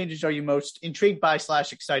coaching changes are you most intrigued by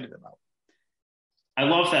 / excited about? I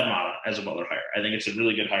love Thad Matta as a Butler hire. I think it's a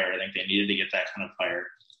really good hire. I think they needed to get that kind of hire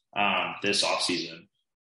this offseason.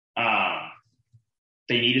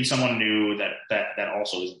 They needed someone new that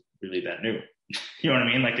also isn't really that new. You know what I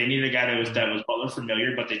mean? Like they needed a guy that was Butler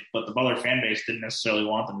familiar, but the Butler fan base didn't necessarily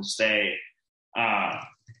want them to stay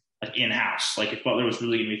like in-house. Like if Butler was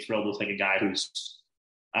really going to be thrilled with like a guy who's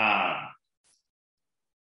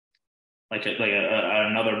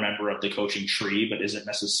another member of the coaching tree, but isn't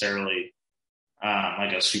necessarily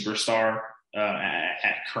like a superstar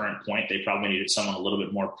at current point. They probably needed someone a little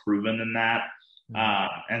bit more proven than that.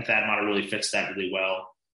 And Thad Matta really fits that really well.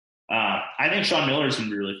 I think Sean Miller is going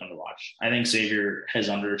to be really fun to watch. I think Xavier has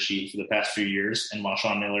underachieved for the past few years, and while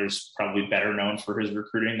Sean Miller is probably better known for his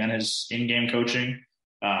recruiting than his in-game coaching,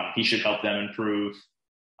 he should help them improve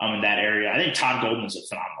in that area. I think Todd Golden is a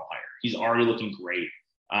phenomenal hire. He's already looking great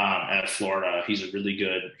at Florida. He's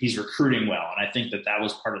recruiting well, and I think that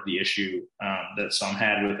was part of the issue that some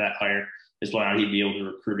had with that hire is whether he'd be able to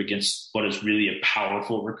recruit against what is really a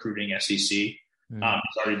powerful recruiting SEC. He's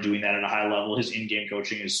already doing that at a high level. His in-game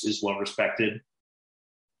coaching is well respected.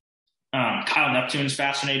 Kyle Neptune is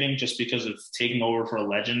fascinating just because of taking over for a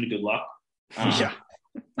legend. Good luck. Yeah.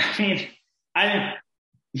 I mean,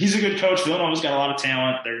 he's a good coach. Villanova's got a lot of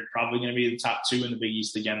talent. They're probably going to be the top 2 in the Big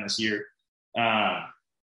East again this year.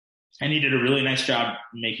 And he did a really nice job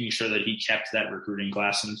making sure that he kept that recruiting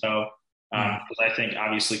class in tow. Because I think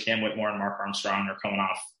obviously Cam Whitmore and Mark Armstrong are coming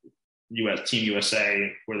off Team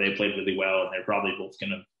USA where they played really well, and they're probably both going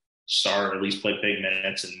to start or at least play big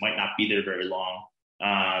minutes and might not be there very long.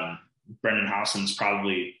 Brendan Howson's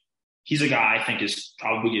he's a guy I think is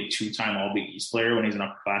probably a 2-time All Big East player when he's an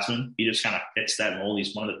upperclassman. He just kind of fits that mold.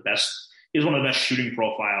 He's one of the best shooting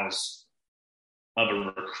profiles of a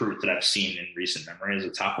recruit that I've seen in recent memory as a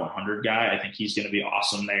top 100 guy. I think he's going to be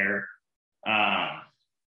awesome there.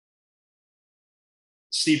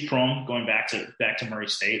 Steve Prohm going back to Murray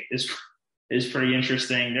State is pretty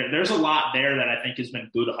interesting. There's a lot there that I think has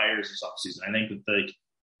been good hires this offseason. I think that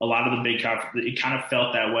a lot of the big it kind of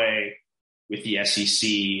felt that way with the SEC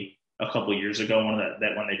a couple of years ago when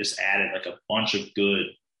they just added like a bunch of good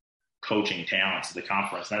coaching talent to the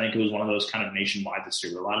conference. And I think it was one of those kind of nationwide this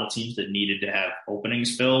year. A lot of teams that needed to have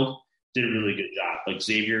openings filled did a really good job. Like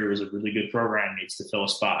Xavier was a really good program, needs to fill a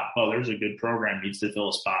spot. Butler's a good program, needs to fill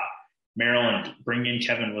a spot. Maryland, bring in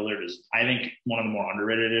Kevin Willard is, I think, one of the more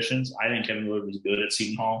underrated additions. I think Kevin Willard was good at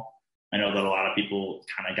Seton Hall. I know that a lot of people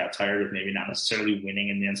kind of got tired of maybe not necessarily winning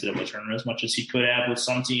in the NCAA tournament as much as he could have with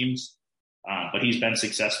some teams, but he's been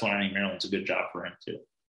successful, and I think Maryland's a good job for him too.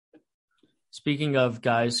 Speaking of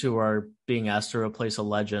guys who are being asked to replace a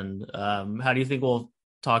legend, how do you think we'll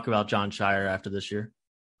talk about John Shire after this year?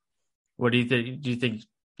 What do you think?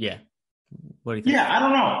 Yeah. What do you think? Yeah, I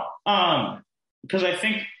don't know. Because I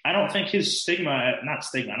don't think his I don't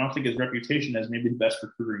think his reputation as maybe the best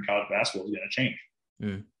recruiter in college basketball is going to change.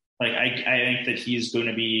 Like, I think that he's going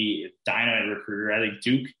to be a dynamite recruiter. I think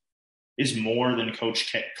Duke is more than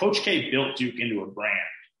Coach K. Coach K built Duke into a brand.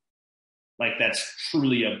 Like, that's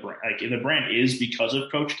truly a brand. Like, the brand is because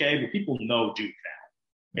of Coach K, but people know Duke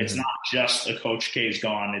now. It's not just a Coach K is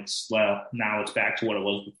gone. Now it's back to what it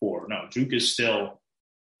was before. No, Duke is still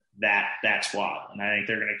that squad. And I think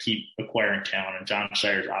they're going to keep acquiring talent. And John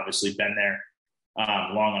Shire's obviously been there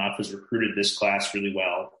long enough, has recruited this class really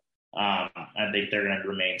well. I think they're going to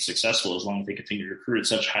remain successful as long as they continue to recruit at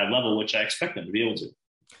such a high level, which I expect them to be able to.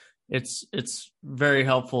 It's very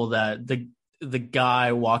helpful that the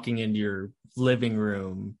guy walking into your living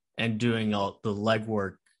room and doing all the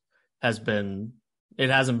legwork hasn't been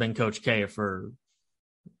Coach K for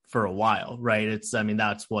a while, right?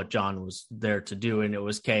 That's what John was there to do. And it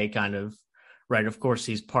was K kind of, right. Of course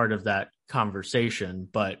he's part of that conversation,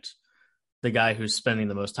 but the guy who's spending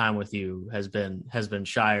the most time with you has been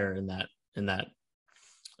Shire in that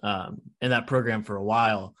program for a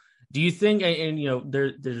while. Do you think, and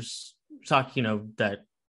there's talk, that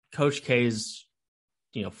Coach K's,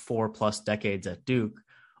 4+ decades at Duke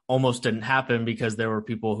almost didn't happen because there were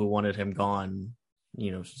people who wanted him gone,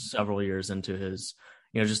 several years into his,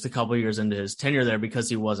 just a couple of years into his tenure there because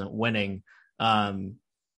he wasn't winning. Has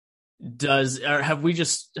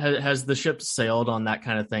the ship sailed on that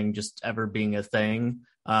kind of thing just ever being a thing?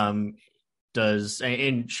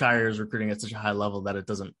 and Shire is recruiting at such a high level that it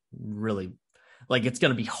doesn't really, like, it's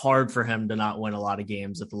going to be hard for him to not win a lot of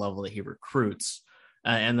games at the level that he recruits,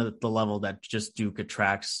 and the level that just Duke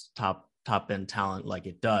attracts top end talent like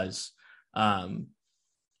it does. Do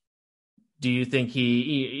you think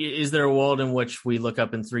is there a world in which we look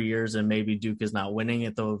up in 3 years and maybe Duke is not winning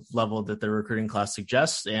at the level that the recruiting class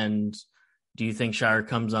suggests? And do you think Shire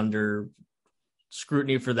comes under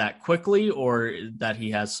scrutiny for that quickly, or that he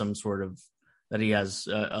has a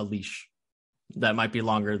leash that might be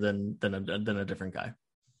longer than a different guy?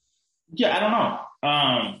 Yeah, I don't know.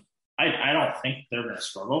 I don't think they're going to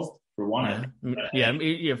struggle, for one.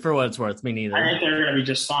 Yeah, for what it's worth, me neither. I think they're going to be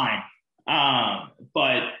just fine.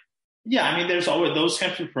 But yeah, I mean, there's always those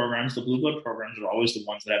types of programs. The blue blood programs are always the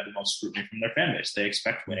ones that have the most scrutiny from their fan base. They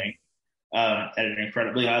expect winning at an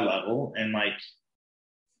incredibly high level, and like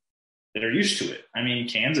they're used to it. I mean,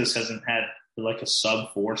 Kansas hasn't had like a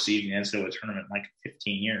sub 4 seed in the NCAA tournament in like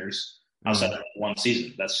 15 years outside of one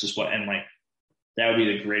season. That's just and like that would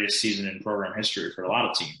be the greatest season in program history for a lot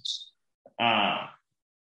of teams,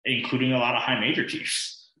 including a lot of high major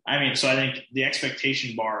teams. I mean, so I think the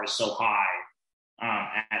expectation bar is so high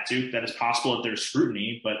at Duke that it's possible that there's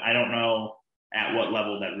scrutiny, but I don't know at what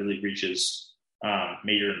level that really reaches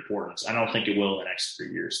major importance. I don't think it will in the next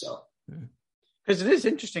 3 years, though. Because it is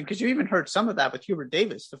interesting, because you even heard some of that with Hubert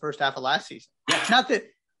Davis the first half of last season. Yeah. Not that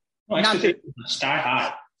sky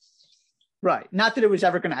high. Right. Not that it was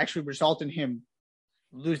ever going to actually result in him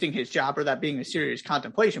losing his job or that being a serious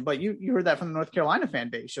contemplation, but you heard that from the North Carolina fan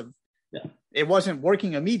base of it wasn't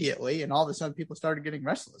working immediately, and all of a sudden people started getting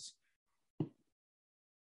restless.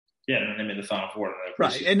 Yeah, and then they made the Final Four.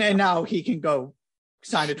 Right, and now he can go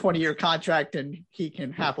sign a 20-year contract, and he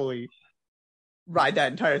can happily ride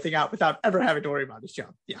that entire thing out without ever having to worry about his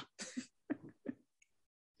job. Yeah.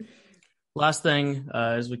 Last thing,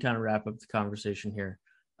 as we kind of wrap up the conversation here,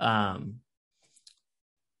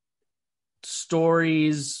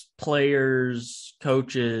 stories, players,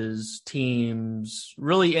 coaches, teams,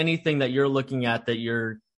 really anything that you're looking at that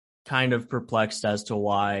you're kind of perplexed as to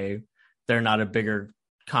why they're not a bigger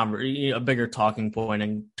talking point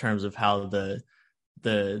in terms of how the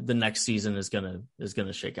next season is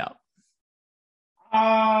gonna shake out.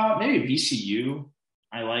 Maybe VCU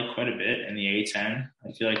I like quite a bit in the A10.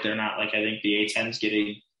 I feel like they're not like, I think the A10 is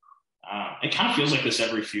getting it kind of feels like this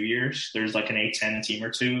every few years. There's like an A10 team or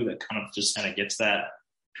two that kind of gets that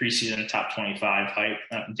preseason top 25 hype.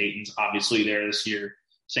 Dayton's obviously there this year.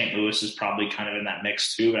 St. Louis is probably kind of in that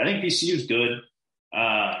mix too, but I think VCU is good.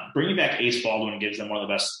 Bringing back Ace Baldwin gives them one of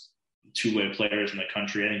the best two-way players in the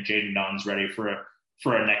country. I think Jaden Dunn's ready for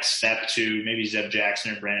a next step too. Maybe Zeb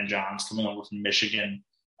Jackson and Brandon Johns coming over from Michigan.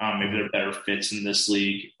 Maybe they're better fits in this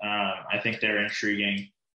league. I think they're intriguing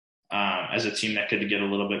as a team that could get a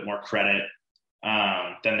little bit more credit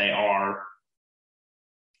than they are.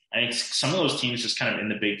 I think some of those teams just kind of in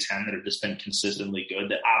the Big Ten that have just been consistently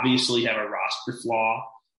good that obviously have a roster flaw.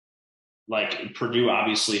 Like Purdue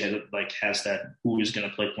obviously has that who is going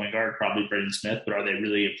to play point guard, probably Braden Smith, but are they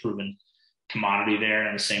really a proven commodity there?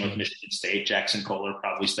 And the same with Michigan State, Jackson Kohler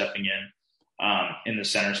probably stepping in the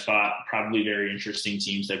center spot. Probably very interesting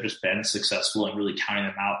teams that have just been successful, and really counting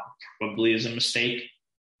them out probably is a mistake,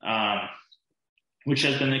 which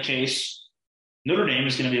has been the case. Notre Dame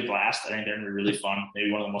is going to be a blast. I think they're going to be really fun.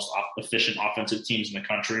 Maybe one of the most efficient offensive teams in the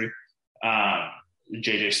country.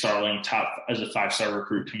 JJ Starling, top as a 5-star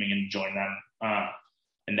recruit, coming in to join them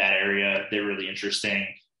in that area. They're really interesting.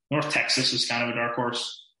 North Texas is kind of a dark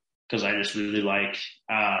horse because I just really like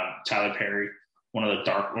Tyler Perry, one of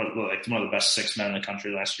the best 6 men in the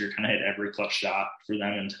country last year. Kind of hit every clutch shot for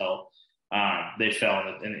them until they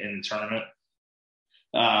fell in the tournament.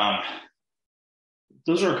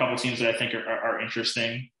 Those are a couple teams that I think are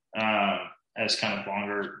interesting as kind of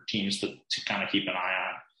longer teams to kind of keep an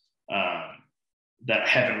eye on. That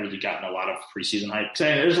haven't really gotten a lot of preseason hype.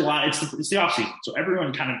 There's a lot. It's the offseason, so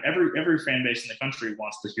everyone kind of every fan base in the country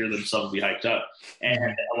wants to hear themselves be hyped up,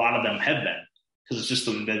 and a lot of them have been, because it's just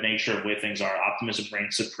the nature of the way things are. Optimism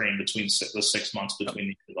reigns supreme between the 6 months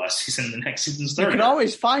between the last season and the next season's third. You can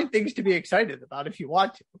always find things to be excited about if you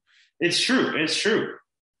want to. It's true. It's true.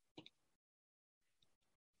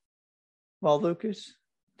 Well, Lucas,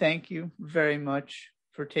 thank you very much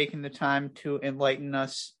for taking the time to enlighten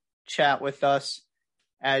us, chat with us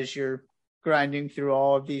as you're grinding through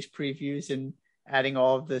all of these previews and adding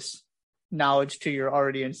all of this knowledge to your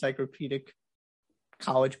already encyclopedic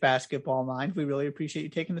college basketball mind. We really appreciate you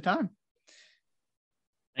taking the time.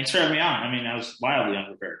 Thanks for having me on. I mean, I was wildly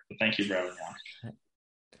unprepared, but thank you for having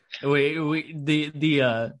me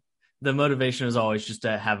on. the motivation is always just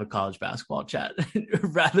to have a college basketball chat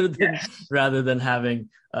rather than having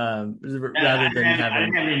I didn't have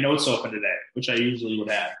any notes open today, which I usually would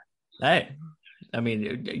have. Hey, I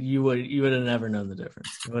mean, you would have never known the difference.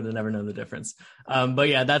 You would have never known the difference. But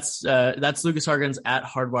yeah, that's Lukas Harkins at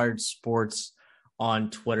Hardwired Sports on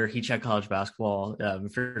Twitter. He checked college basketball.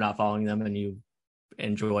 If you're not following them and you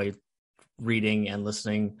enjoy reading and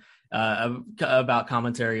listening about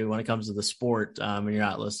commentary when it comes to the sport, and you're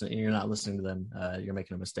not listening to them, you're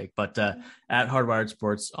making a mistake. But at Hardwired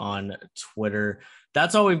Sports on Twitter.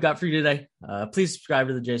 That's all we've got for you today. Please subscribe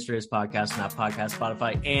to the Jays for Days podcast on Apple Podcast,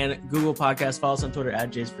 Spotify, and Google Podcasts. Follow us on Twitter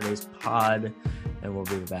at Jays for Days Pod, and we'll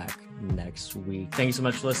be back next week. Thank you so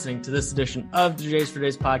much for listening to this edition of the Jays for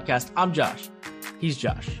Days podcast. I'm Josh. He's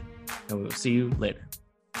Josh, and we will see you later.